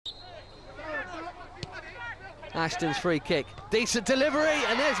Ashton's free kick. Decent delivery,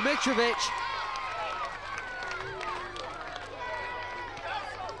 and there's Mitrovic.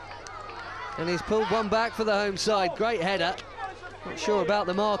 And he's pulled one back for the home side. Great header. Not sure about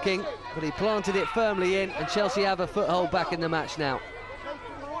the marking, but he planted it firmly in, and Chelsea have a foothold back in the match now.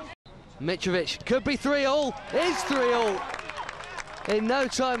 Mitrovic could be 3-all. Is 3-all. In no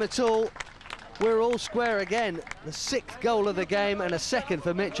time at all, we're all square again. The 6th goal of the game and a 2nd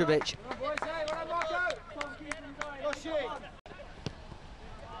for Mitrovic.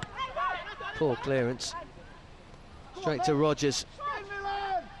 Poor clearance. Straight to Rodgers.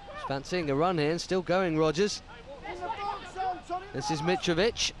 Fancying a run here and still going, Rodgers. This is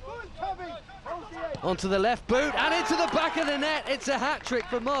Mitrovic. Onto the left boot and into the back of the net. It's a hat-trick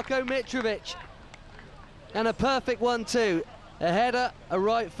for Marko Mitrovic. And a perfect one too. A header, a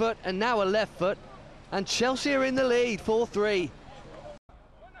right foot and now a left foot. And Chelsea are in the lead, 4-3.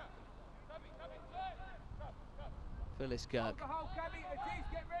 Phyllis Kirk.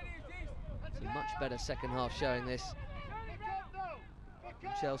 It's a much better second half showing this.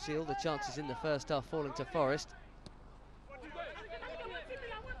 From Chelsea, all the chances in the first half falling to Forest.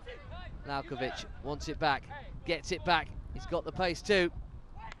 Laukovic wants it back, gets it back. He's got the pace too.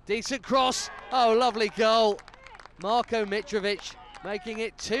 Decent cross. Oh, lovely goal. Marko Mitrovic making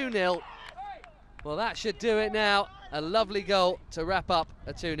it 2-0. Well, that should do it now. A lovely goal to wrap up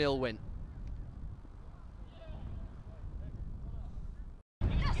a 2-0 win.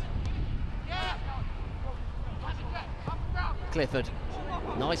 Clifford.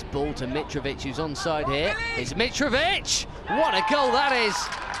 Nice ball to Mitrovic, who's onside here. It's Mitrovic! What a goal that is!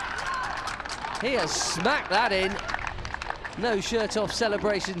 He has smacked that in. No shirt-off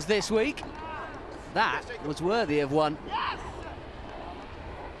celebrations this week. That was worthy of one.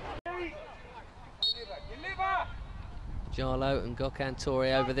 Jarlo and Gökhan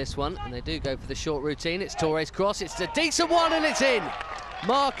Torre over this one, and they do go for the short routine. It's Torre's cross, it's a decent one, and it's in!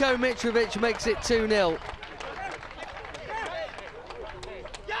 Marko Mitrovic makes it 2-0.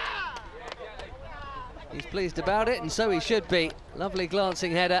 He's pleased about it, and so he should be. Lovely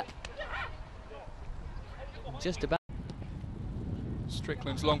glancing header. Just about.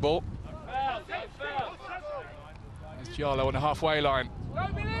 Strickland's long ball. There's Jarlo on the halfway line.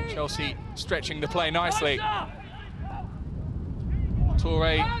 Chelsea stretching the play nicely.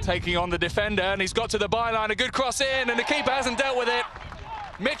 Torre taking on the defender, and he's got to the byline. A good cross in, and the keeper hasn't dealt with it.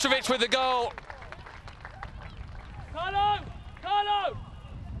 Mitrovic with the goal.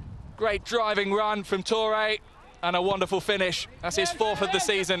 Great driving run from Torre, and a wonderful finish. That's his 4th of the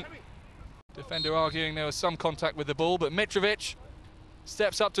season. Defender arguing there was some contact with the ball, but Mitrovic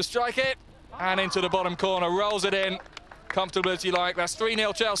steps up to strike it, and into the bottom corner, rolls it in. Comfortable as you like. That's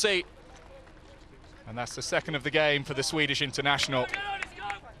 3-0 Chelsea. And that's the 2nd of the game for the Swedish international.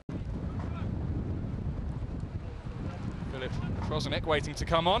 Filip Krozanik waiting to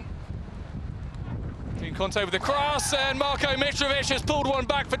come on. King Conte with the cross, and Marko Mitrovic has pulled one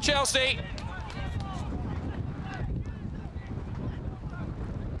back for Chelsea.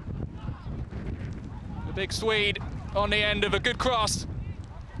 The big Swede on the end of a good cross.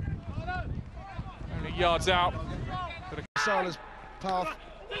 Only yards out. Sala's path.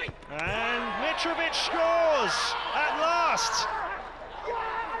 And Mitrovic scores at last.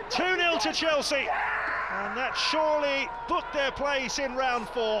 2-0 to Chelsea. And that surely booked their place in round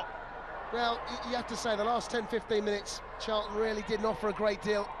 4. Well, you have to say the last 10-15 minutes, Charlton really didn't offer a great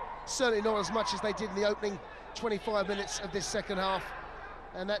deal. Certainly not as much as they did in the opening 25 minutes of this second half.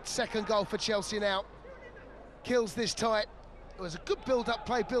 And that 2nd goal for Chelsea now kills this tie. It was a good build-up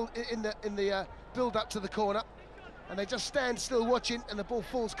play in the build-up to the corner. And they just stand still watching, and the ball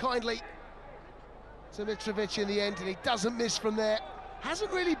falls kindly to Mitrovic in the end, and he doesn't miss from there.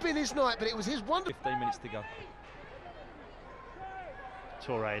 Hasn't really been his night, but it was his wonderful. 15 minutes to go.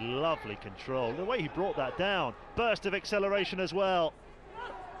 Torre, lovely control. The way he brought that down. Burst of acceleration as well.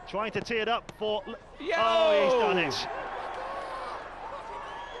 Trying to tee it up for... Yo! Oh, he's done it.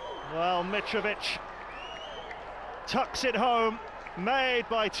 Well, Mitrovic tucks it home. Made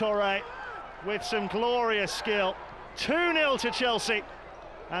by Torre with some glorious skill. 2-0 to Chelsea.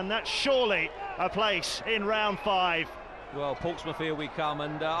 And that's surely a place in round 5. Well, Portsmouth, here we come,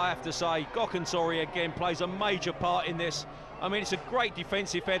 and I have to say, Gökhan Torre again plays a major part in this. I mean, it's a great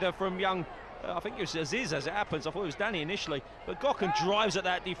defensive header from young, I think it was Aziz as it happens. I thought it was Danny initially, but Gökhan drives at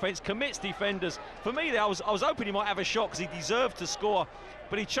that defence, commits defenders. For me, I was hoping he might have a shot because he deserved to score,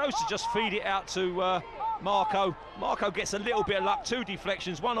 but he chose to just feed it out to Marko. Marko gets a little bit of luck, 2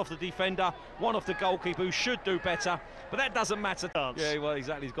 deflections, one off the defender, one off the goalkeeper, who should do better, but that doesn't matter. Yeah, well,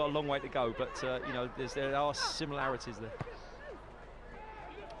 exactly, he's got a long way to go, but you know, there are similarities there.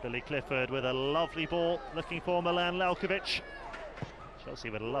 Billy Clifford with a lovely ball, looking for Milan Lalkovic. Chelsea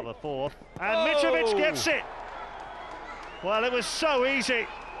would love a fourth, and Mitrovic gets it. Well, it was so easy,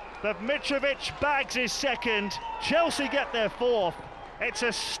 but Mitrovic bags his second. Chelsea get their fourth. It's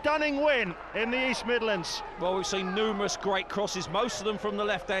a stunning win in the East Midlands. Well, we've seen numerous great crosses, most of them from the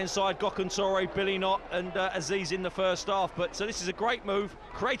left-hand side. Gokhan, Billy Knott and Aziz in the first half. But so this is a great move,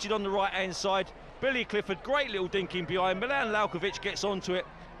 created on the right-hand side. Billy Clifford, great little dinking behind. Milan Lalkovic gets onto it,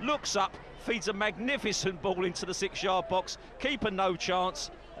 looks up, feeds a magnificent ball into the 6-yard box. Keeper no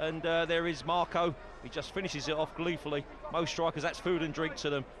chance. And there is Marko. He just finishes it off gleefully. Most strikers, that's food and drink to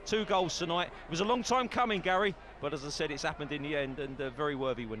them. 2 goals tonight. It was a long time coming, Gary, but as I said, it's happened in the end, and very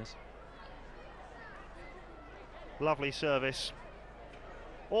worthy winners. Lovely service.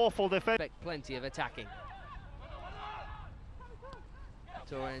 Awful defence. Expect plenty of attacking.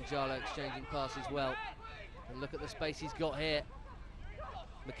 Toure and Jallow exchanging passes well. And look at the space he's got here.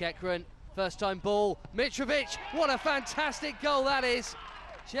 McEachran, first time ball. Mitrovic, what a fantastic goal that is.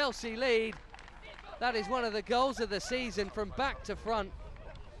 Chelsea lead. That is one of the goals of the season from back to front.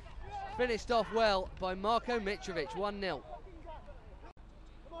 Finished off well by Marko Mitrovic, 1-0.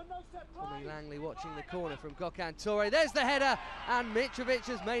 Tommy Langley watching the corner from Gokhan Toure. There's the header, and Mitrovic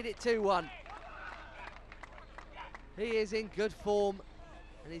has made it 2-1. He is in good form,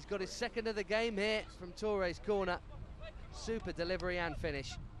 and he's got his second of the game here from Toure's corner. Super delivery and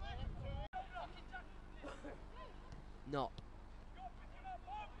finish. Not.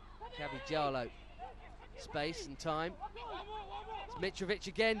 Kavi Jallow. Space and time. It's Mitrovic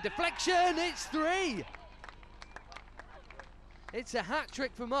again, deflection, it's 3! It's a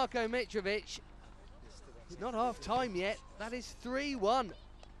hat-trick for Marko Mitrovic. It's not half-time yet, that is 3-1.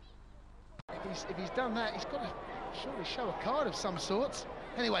 If he's done that, he's got to surely show a card of some sorts.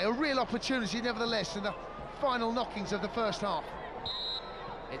 Anyway, a real opportunity nevertheless in the final knockings of the first half.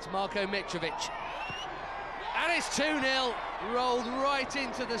 It's Marko Mitrovic. And it's 2-0, rolled right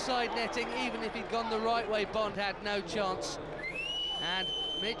into the side netting. Even if he'd gone the right way, Bond had no chance. And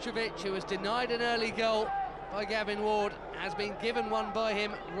Mitrovic, who was denied an early goal by Gavin Ward, has been given one by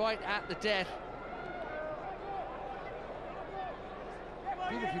him right at the death.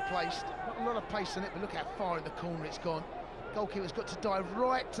 Beautifully placed, not a lot of pace on it, but look how far in the corner it's gone. Goalkeeper's got to dive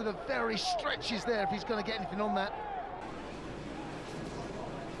right to the very stretches there if he's going to get anything on that.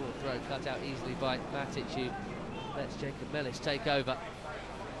 Fourth row cut out easily by Matic, who lets Jacob Mellis take over.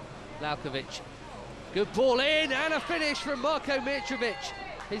 Lalkovic, good ball in, and a finish from Marko Mitrovic.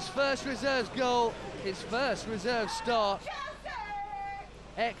 His first reserves goal, his first reserve start.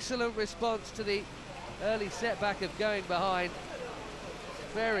 Excellent response to the early setback of going behind.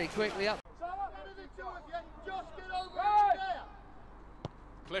 Very quickly up.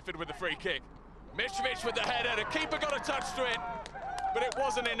 Clifford with the free kick. Mitrovic with the header. The keeper got a touch to it, but it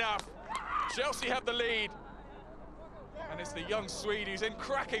wasn't enough. Chelsea have the lead. And it's the young Swede who's in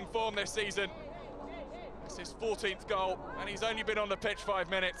cracking form this season. It's his 14th goal, and he's only been on the pitch 5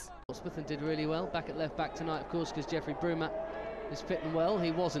 minutes. Smith did really well, back at left back tonight, of course, because Jeffrey Bruma is fit and well.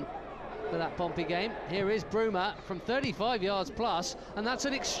 He wasn't for that Pompey game. Here is Bruma from 35 yards plus, and that's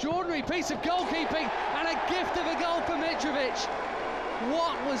an extraordinary piece of goalkeeping and a gift of a goal for Mitrovic.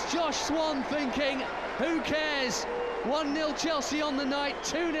 What was Josh Swan thinking? Who cares? 1-0 Chelsea on the night,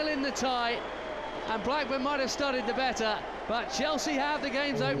 2-0 in the tie, and Blackburn might have started the better, but Chelsea have the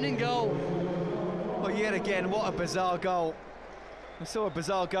game's opening goal. Well, yet again, what a bizarre goal. I saw a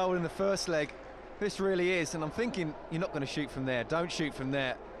bizarre goal in the first leg. This really is, and I'm thinking, you're not going to shoot from there. Don't shoot from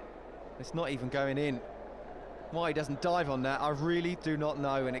there. It's not even going in. Why he doesn't dive on that, I really do not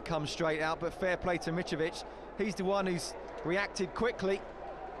know, and it comes straight out, but fair play to Mitrovic. He's the one who's reacted quickly.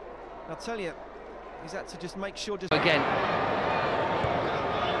 I'll tell you, he's had to just make sure... Again.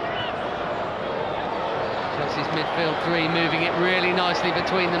 Chelsea's midfield three moving it really nicely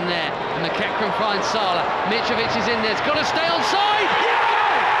between them there. And McEachran finds Salah. Mitrovic is in there. It's got to stay onside.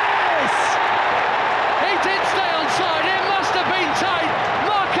 Yes! He did stay onside. It must have been tight.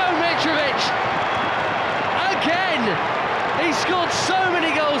 Marko Mitrovic. Again. He's scored so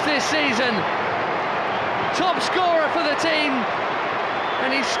many goals this season. Top scorer for the team. And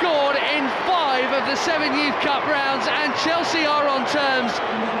he scored in 5 of the 7 Youth Cup rounds, and Chelsea are on terms.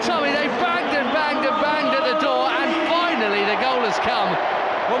 Tommy, they banged and banged and banged at the door, and finally the goal has come.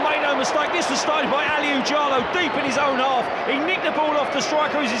 Well, make no mistake, this was started by Aliou Jallow deep in his own half. He nicked the ball off the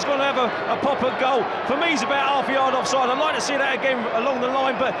striker as he's going to have a pop at goal. For me, he's about half a yard offside. I'd like to see that again along the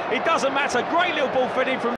line, but it doesn't matter. Great little ball fed in from